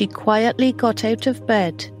 She quietly got out of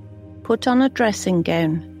bed, put on a dressing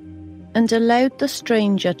gown, and allowed the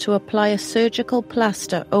stranger to apply a surgical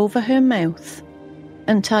plaster over her mouth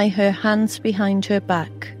and tie her hands behind her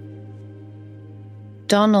back.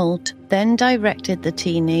 Donald then directed the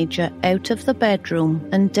teenager out of the bedroom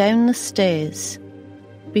and down the stairs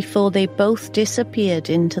before they both disappeared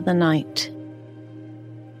into the night.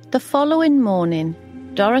 The following morning,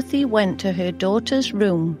 Dorothy went to her daughter's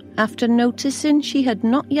room after noticing she had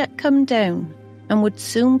not yet come down and would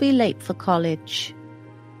soon be late for college.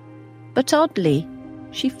 But oddly,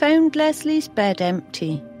 she found Leslie's bed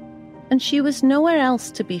empty, and she was nowhere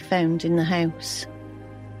else to be found in the house.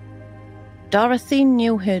 Dorothy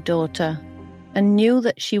knew her daughter and knew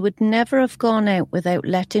that she would never have gone out without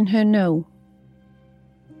letting her know.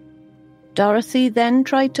 Dorothy then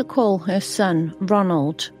tried to call her son,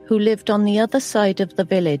 Ronald, who lived on the other side of the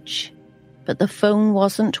village, but the phone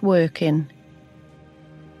wasn't working.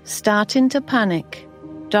 Starting to panic,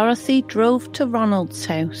 Dorothy drove to Ronald's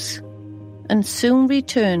house and soon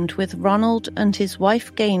returned with Ronald and his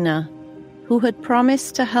wife Gaynor, who had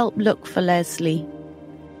promised to help look for Leslie.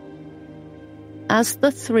 As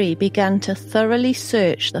the 3 began to thoroughly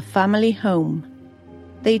search the family home,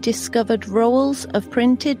 they discovered rolls of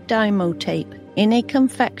printed Dymo tape in a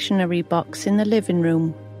confectionery box in the living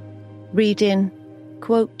room, reading,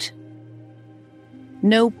 quote,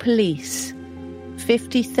 "No police.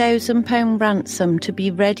 £50,000 ransom to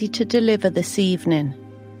be ready to deliver this evening.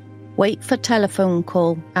 Wait for telephone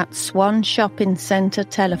call at Swan Shopping Centre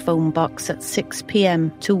telephone box at 6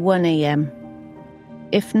 p.m. to 1 a.m.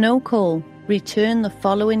 If no call, return the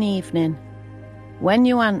following evening. When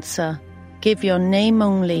you answer, give your name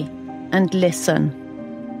only and listen.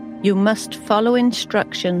 You must follow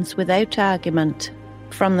instructions without argument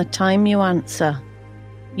from the time you answer.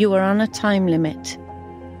 You are on a time limit.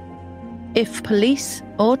 If police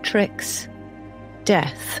or tricks,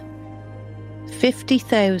 death.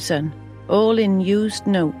 50,000, all in used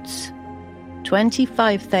notes.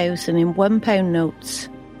 25,000 in £1 notes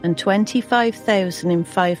and 25,000 in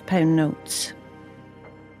 £5 notes.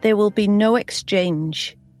 There will be no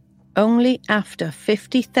exchange. Only after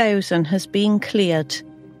 50,000 has been cleared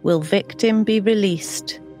will victim be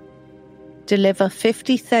released. Deliver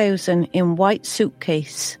 50,000 in white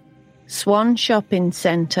suitcase. Swan Shopping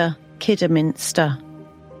Centre, Kidderminster."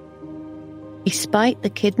 Despite the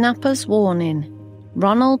kidnapper's warning,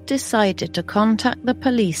 Ronald decided to contact the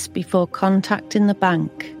police before contacting the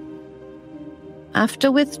bank.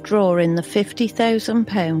 After withdrawing the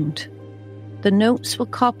 £50,000, the notes were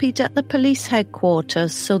copied at the police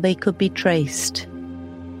headquarters so they could be traced.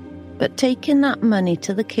 But taking that money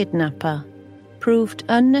to the kidnapper proved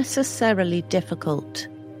unnecessarily difficult.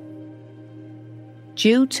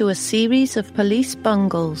 Due to a series of police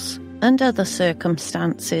bungles and other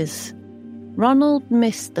circumstances, Ronald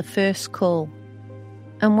missed the first call,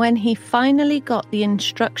 and when he finally got the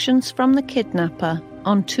instructions from the kidnapper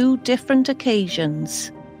on 2 different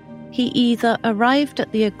occasions, he either arrived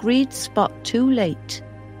at the agreed spot too late,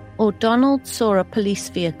 or Donald saw a police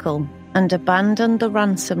vehicle and abandoned the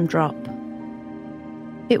ransom drop.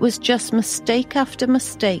 It was just mistake after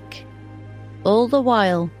mistake. All the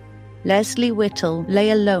while, Leslie Whittle lay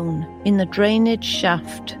alone in the drainage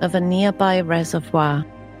shaft of a nearby reservoir.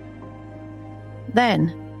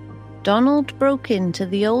 Then, Donald broke into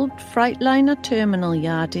the old Freightliner terminal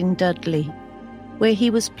yard in Dudley, where he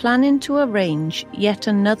was planning to arrange yet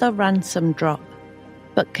another ransom drop,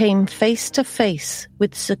 but came face to face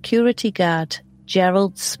with security guard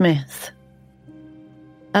Gerald Smith.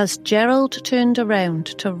 As Gerald turned around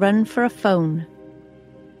to run for a phone,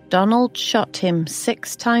 Donald shot him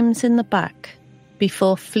 6 times in the back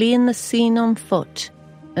before fleeing the scene on foot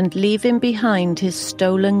and leaving behind his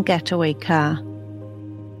stolen getaway car.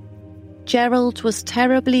 Gerald was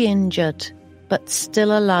terribly injured, but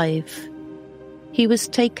still alive. He was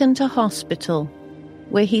taken to hospital,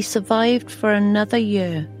 where he survived for another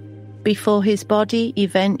year before his body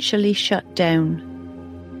eventually shut down.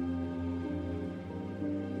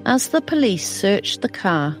 As the police searched the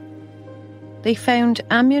car, they found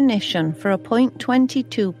ammunition for a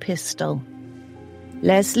 .22 pistol,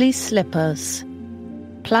 Leslie's slippers,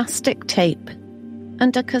 plastic tape,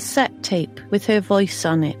 and a cassette tape with her voice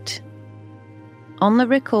on it. On the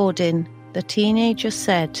recording, the teenager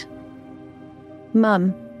said,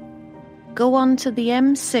 "Mum, go on to the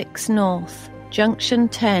M6 North, Junction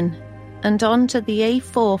 10, and on to the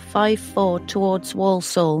A454 towards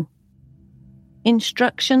Walsall.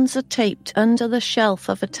 Instructions are taped under the shelf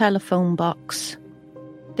of a telephone box.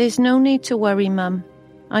 There's no need to worry, Mum.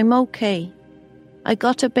 I'm okay. I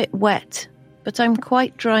got a bit wet, but I'm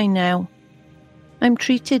quite dry now. I'm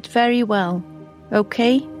treated very well,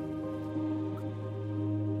 okay?"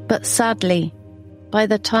 But sadly, by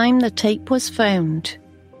the time the tape was found,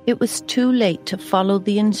 it was too late to follow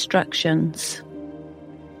the instructions.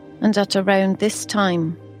 And at around this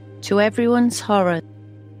time, to everyone's horror,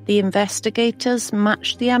 the investigators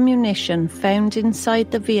matched the ammunition found inside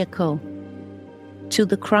the vehicle to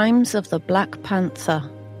the crimes of the Black Panther.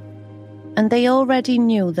 And they already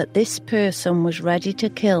knew that this person was ready to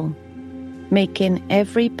kill, making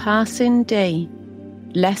every passing day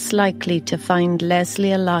less likely to find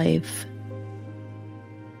Leslie alive.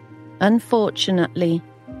 Unfortunately,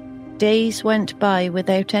 days went by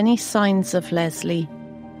without any signs of Leslie,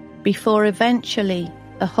 before eventually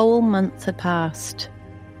a whole month had passed.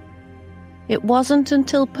 It wasn't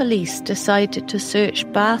until police decided to search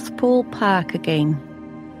Bathpool Park again,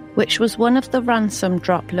 which was one of the ransom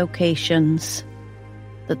drop locations,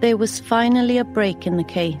 that there was finally a break in the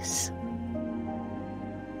case.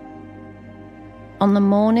 On the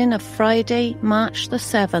morning of Friday, March the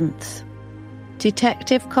 7th,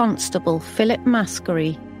 Detective Constable Philip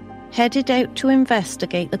Maskery headed out to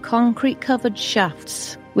investigate the concrete-covered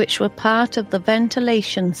shafts which were part of the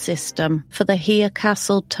ventilation system for the Here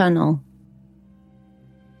Castle Tunnel.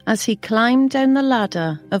 As he climbed down the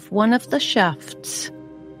ladder of one of the shafts,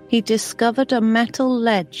 he discovered a metal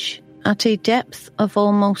ledge at a depth of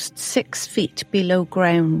almost 6 feet below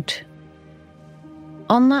ground.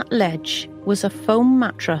 On that ledge was a foam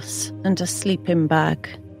mattress and a sleeping bag.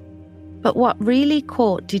 But what really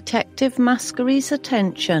caught Detective Maskery's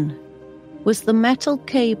attention was the metal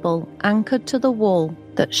cable anchored to the wall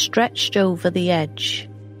that stretched over the edge.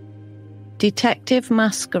 Detective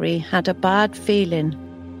Maskery had a bad feeling,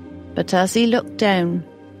 but as he looked down,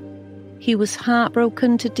 he was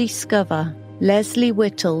heartbroken to discover Leslie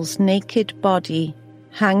Whittle's naked body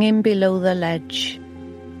hanging below the ledge.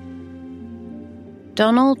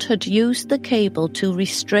 Donald had used the cable to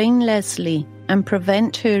restrain Leslie and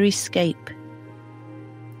prevent her escape.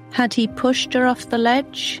 Had he pushed her off the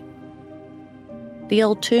ledge? The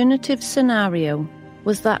alternative scenario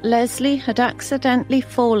was that Leslie had accidentally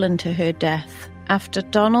fallen to her death after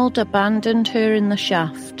Donald abandoned her in the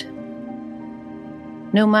shaft.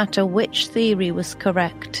 No matter which theory was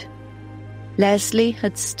correct, Leslie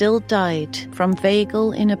had still died from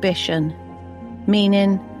vagal inhibition,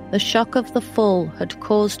 meaning the shock of the fall had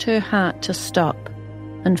caused her heart to stop,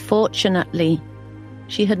 and fortunately,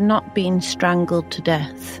 she had not been strangled to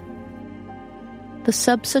death. The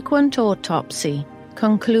subsequent autopsy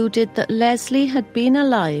concluded that Leslie had been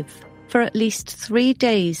alive for at least 3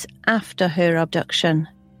 days after her abduction,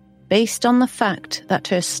 based on the fact that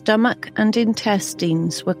her stomach and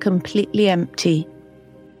intestines were completely empty.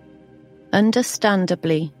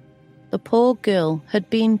 Understandably, the poor girl had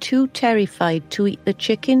been too terrified to eat the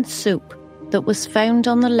chicken soup that was found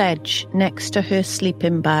on the ledge next to her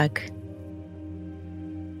sleeping bag.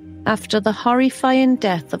 After the horrifying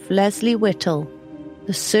death of Leslie Whittle,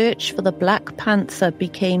 the search for the Black Panther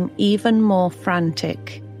became even more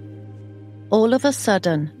frantic. All of a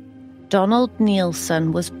sudden, Donald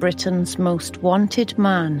Neilson was Britain's most wanted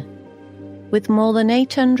man. with more than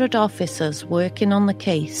 800 officers working on the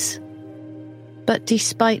case. But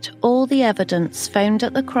despite all the evidence found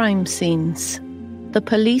at the crime scenes, the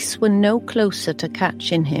police were no closer to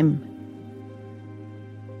catching him.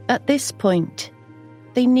 At this point,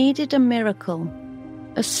 they needed a miracle,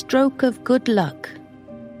 a stroke of good luck,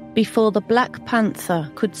 before the Black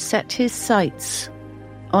Panther could set his sights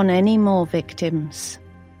on any more victims.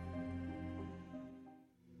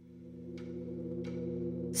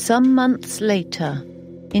 Some months later,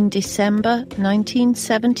 in December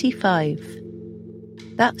 1975,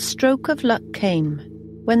 that stroke of luck came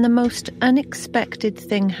when the most unexpected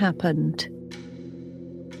thing happened.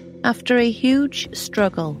 After a huge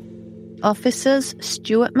struggle, officers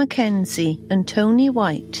Stuart Mackenzie and Tony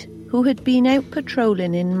White, who had been out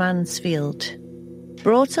patrolling in Mansfield,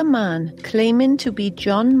 brought a man claiming to be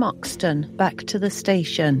John Moxton back to the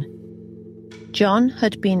station. John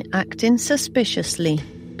had been acting suspiciously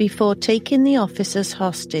before taking the officers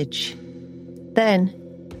hostage. Then,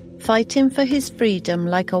 fighting for his freedom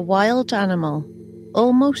like a wild animal,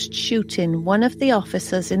 almost shooting one of the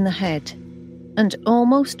officers in the head, and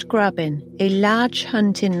almost grabbing a large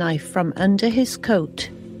hunting knife from under his coat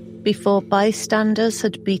before bystanders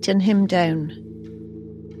had beaten him down.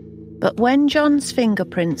 But when John's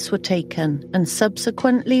fingerprints were taken and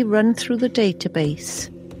subsequently run through the database,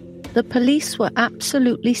 the police were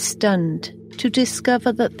absolutely stunned to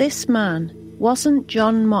discover that this man wasn't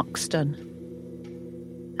John Moxton.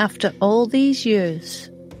 After all these years,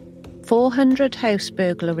 400 house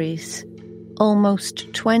burglaries,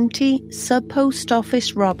 almost 20 sub-post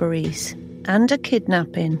office robberies, and a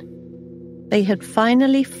kidnapping, they had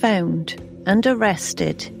finally found and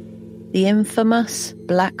arrested the infamous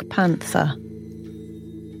Black Panther.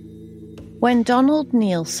 When Donald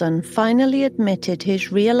Neilson finally admitted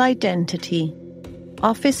his real identity,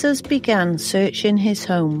 officers began searching his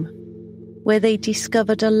home, where they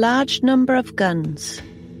discovered a large number of guns,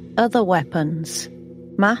 other weapons,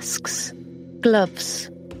 masks, gloves,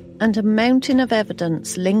 and a mountain of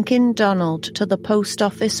evidence linking Donald to the post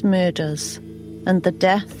office murders and the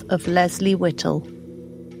death of Leslie Whittle.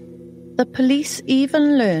 The police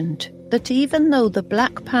even learned that even though the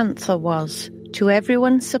Black Panther was, to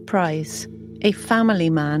everyone's surprise, a family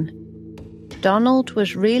man, Donald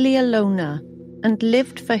was really a loner and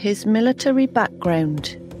lived for his military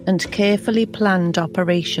background and carefully planned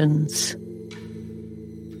operations.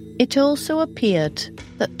 It also appeared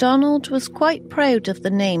that Donald was quite proud of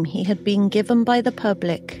the name he had been given by the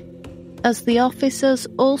public, as the officers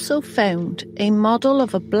also found a model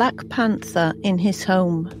of a Black Panther in his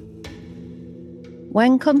home.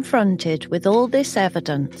 When confronted with all this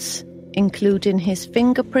evidence, including his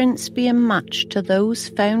fingerprints being matched to those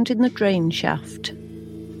found in the drain shaft,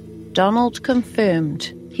 Donald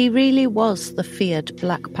confirmed he really was the feared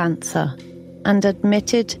Black Panther and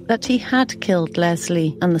admitted that he had killed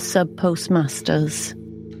Leslie and the sub-postmasters.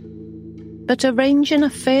 But arranging a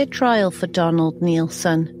fair trial for Donald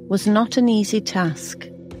Neilson was not an easy task,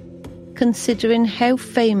 considering how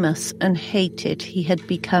famous and hated he had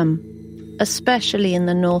become, especially in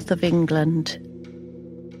the north of England.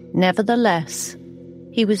 Nevertheless,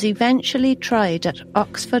 he was eventually tried at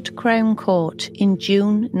Oxford Crown Court in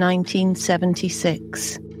June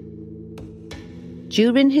 1976.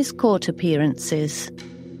 During his court appearances,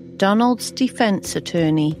 Donald's defence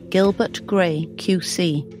attorney, Gilbert Gray,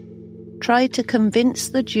 QC, tried to convince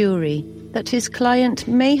the jury that his client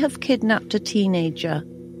may have kidnapped a teenager,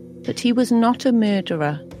 but he was not a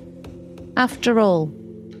murderer. After all,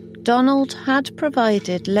 Donald had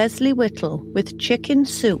provided Leslie Whittle with chicken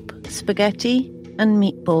soup, spaghetti, and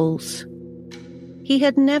meatballs. He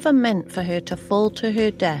had never meant for her to fall to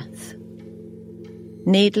her death.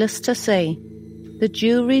 Needless to say, the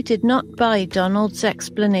jury did not buy Donald's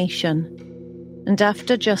explanation, and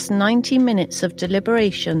after just 90 minutes of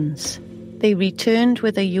deliberations, they returned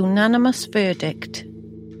with a unanimous verdict: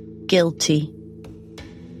 guilty.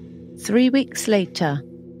 3 weeks later,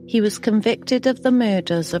 he was convicted of the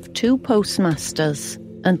murders of 2 postmasters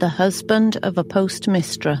and the husband of a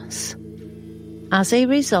postmistress. As a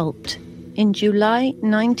result, in July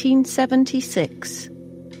 1976,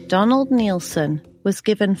 Donald Neilson was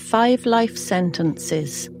given 5 life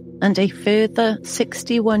sentences and a further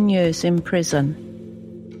 61 years in prison.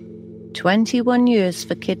 21 years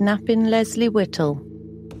for kidnapping Leslie Whittle,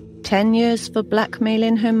 10 years for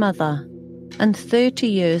blackmailing her mother, and 30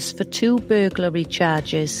 years for 2 burglary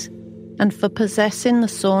charges and for possessing the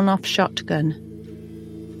sawn-off shotgun.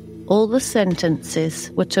 All the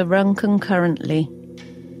sentences were to run concurrently.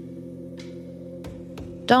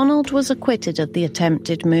 Donald was acquitted of the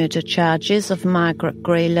attempted murder charges of Margaret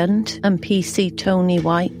Grayland and PC Tony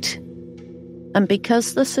White. and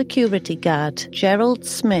because the security guard, Gerald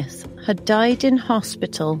Smith, had died in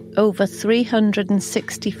hospital over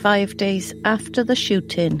 365 days after the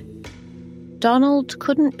shooting, Donald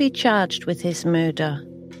couldn't be charged with his murder.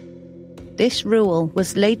 This rule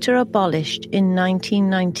was later abolished in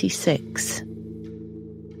 1996.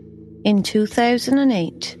 In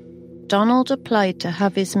 2008, Donald applied to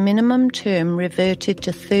have his minimum term reverted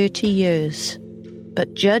to 30 years,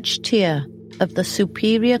 but Judge Tier of the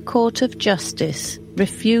Superior Court of Justice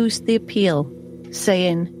refused the appeal,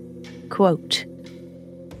 saying, quote,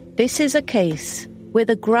 "This is a case where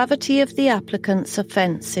the gravity of the applicant's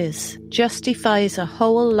offences justifies a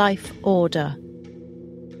whole life order.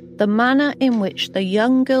 The manner in which the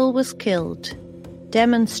young girl was killed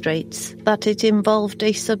demonstrates that it involved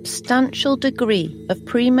a substantial degree of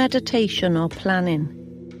premeditation or planning.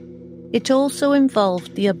 It also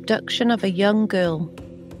involved the abduction of a young girl.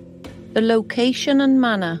 The location and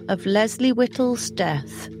manner of Leslie Whittle's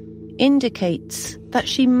death indicates that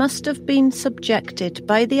she must have been subjected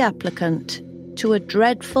by the applicant to a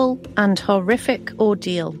dreadful and horrific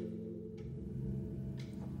ordeal."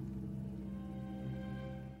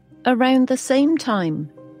 Around the same time,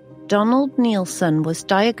 Donald Neilson was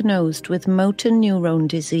diagnosed with motor neurone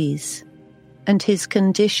disease, and his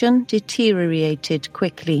condition deteriorated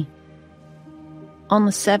quickly. On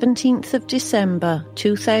the 17th of December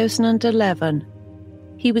 2011,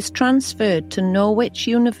 he was transferred to Norwich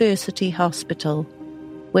University Hospital,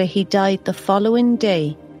 where he died the following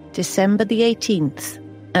day, December the 18th,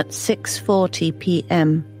 at 6:40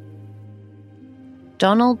 p.m.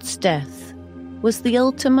 Donald's death was the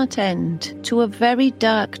ultimate end to a very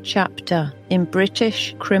dark chapter in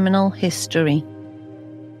British criminal history.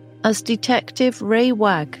 As Detective Ray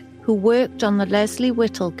Wagg, who worked on the Leslie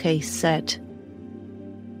Whittle case, said,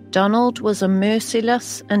 "Donald was a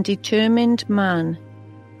merciless and determined man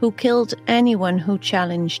who killed anyone who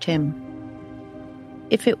challenged him.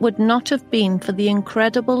 If it would not have been for the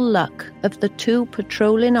incredible luck of the two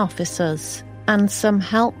patrolling officers and some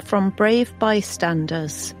help from brave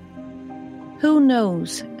bystanders, who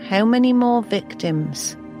knows how many more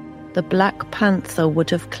victims the Black Panther would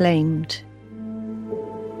have claimed."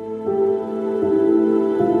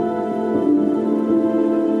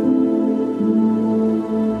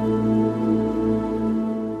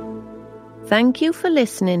 Thank you for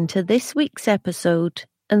listening to this week's episode,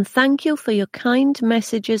 and thank you for your kind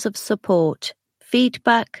messages of support,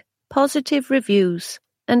 feedback, positive reviews,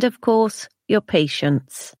 and of course, your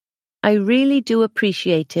patience. I really do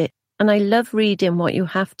appreciate it, and I love reading what you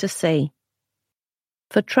have to say.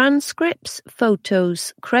 For transcripts,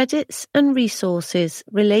 photos, credits, and resources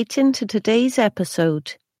relating to today's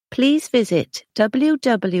episode, please visit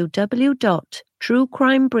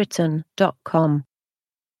www.truecrimebritain.com.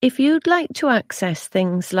 If you'd like to access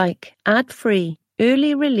things like ad-free,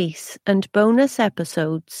 early release, and bonus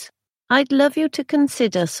episodes, I'd love you to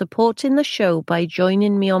consider supporting the show by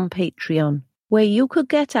joining me on Patreon, where you could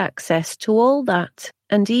get access to all that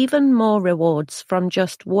and even more rewards from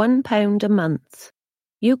just £1 a month.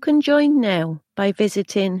 You can join now by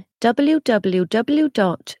visiting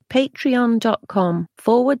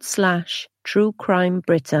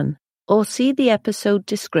www.patreon.com/truecrimebritain or see the episode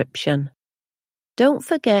description. Don't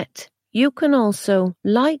forget, you can also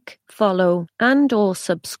like, follow, and or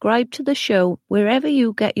subscribe to the show wherever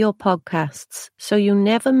you get your podcasts so you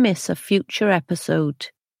never miss a future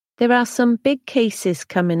episode. There are some big cases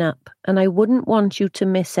coming up, and I wouldn't want you to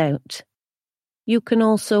miss out. You can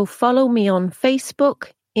also follow me on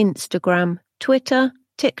Facebook, Instagram, Twitter,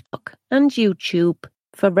 TikTok, and YouTube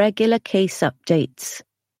for regular case updates.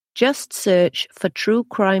 Just search for True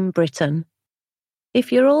Crime Britain.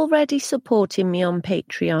 If you're already supporting me on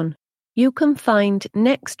Patreon, you can find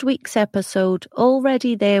next week's episode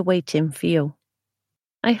already there waiting for you.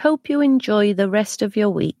 I hope you enjoy the rest of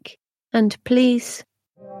your week, and please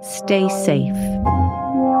stay safe.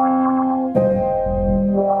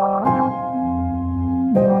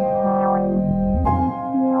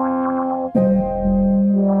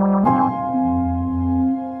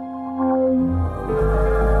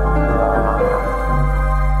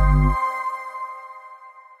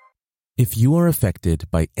 If you are affected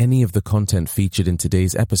by any of the content featured in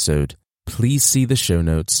today's episode, please see the show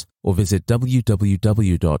notes or visit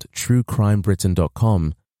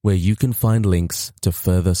www.truecrimebritain.com, where you can find links to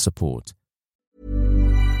further support.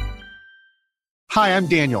 Hi, I'm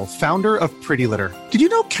Daniel, founder of Pretty Litter. Did you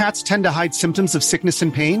know cats tend to hide symptoms of sickness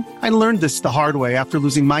and pain? I learned this the hard way after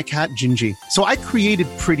losing my cat, Gingy. So I created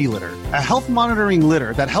Pretty Litter, a health monitoring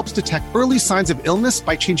litter that helps detect early signs of illness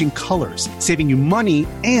by changing colors, saving you money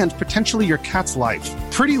and potentially your cat's life.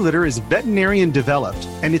 Pretty Litter is veterinarian developed,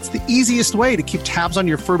 and it's the easiest way to keep tabs on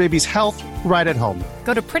your fur baby's health right at home.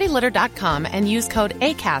 Go to prettylitter.com and use code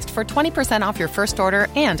ACAST for 20% off your first order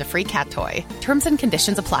and a free cat toy. Terms and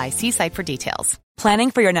conditions apply. See site for details.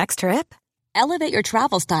 Planning for your next trip? Elevate your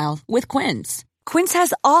travel style with Quince. Quince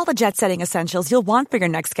has all the jet-setting essentials you'll want for your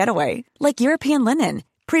next getaway, like European linen,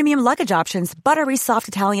 premium luggage options, buttery soft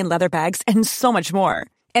Italian leather bags, and so much more.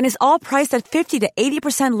 And is all priced at 50 to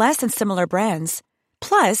 80% less than similar brands.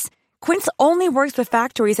 Plus, Quince only works with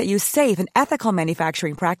factories that use safe and ethical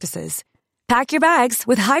manufacturing practices. Pack your bags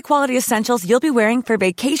with high-quality essentials you'll be wearing for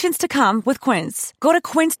vacations to come with Quince. Go to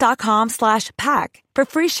quince.com/pack for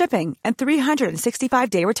free shipping and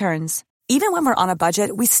 365-day returns. Even when we're on a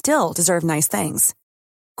budget, we still deserve nice things.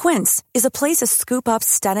 Quince is a place to scoop up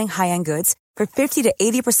stunning high-end goods for 50 to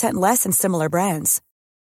 80% less than similar brands.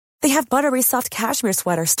 They have buttery soft cashmere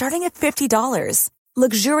sweaters starting at $50,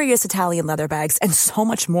 luxurious Italian leather bags, and so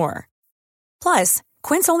much more. Plus,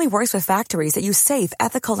 Quince only works with factories that use safe,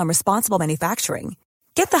 ethical, and responsible manufacturing.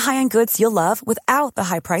 Get the high-end goods you'll love without the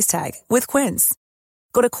high price tag with Quince.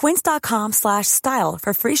 Go to quince.com/style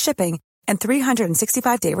for free shipping and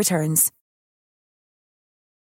 365-day returns.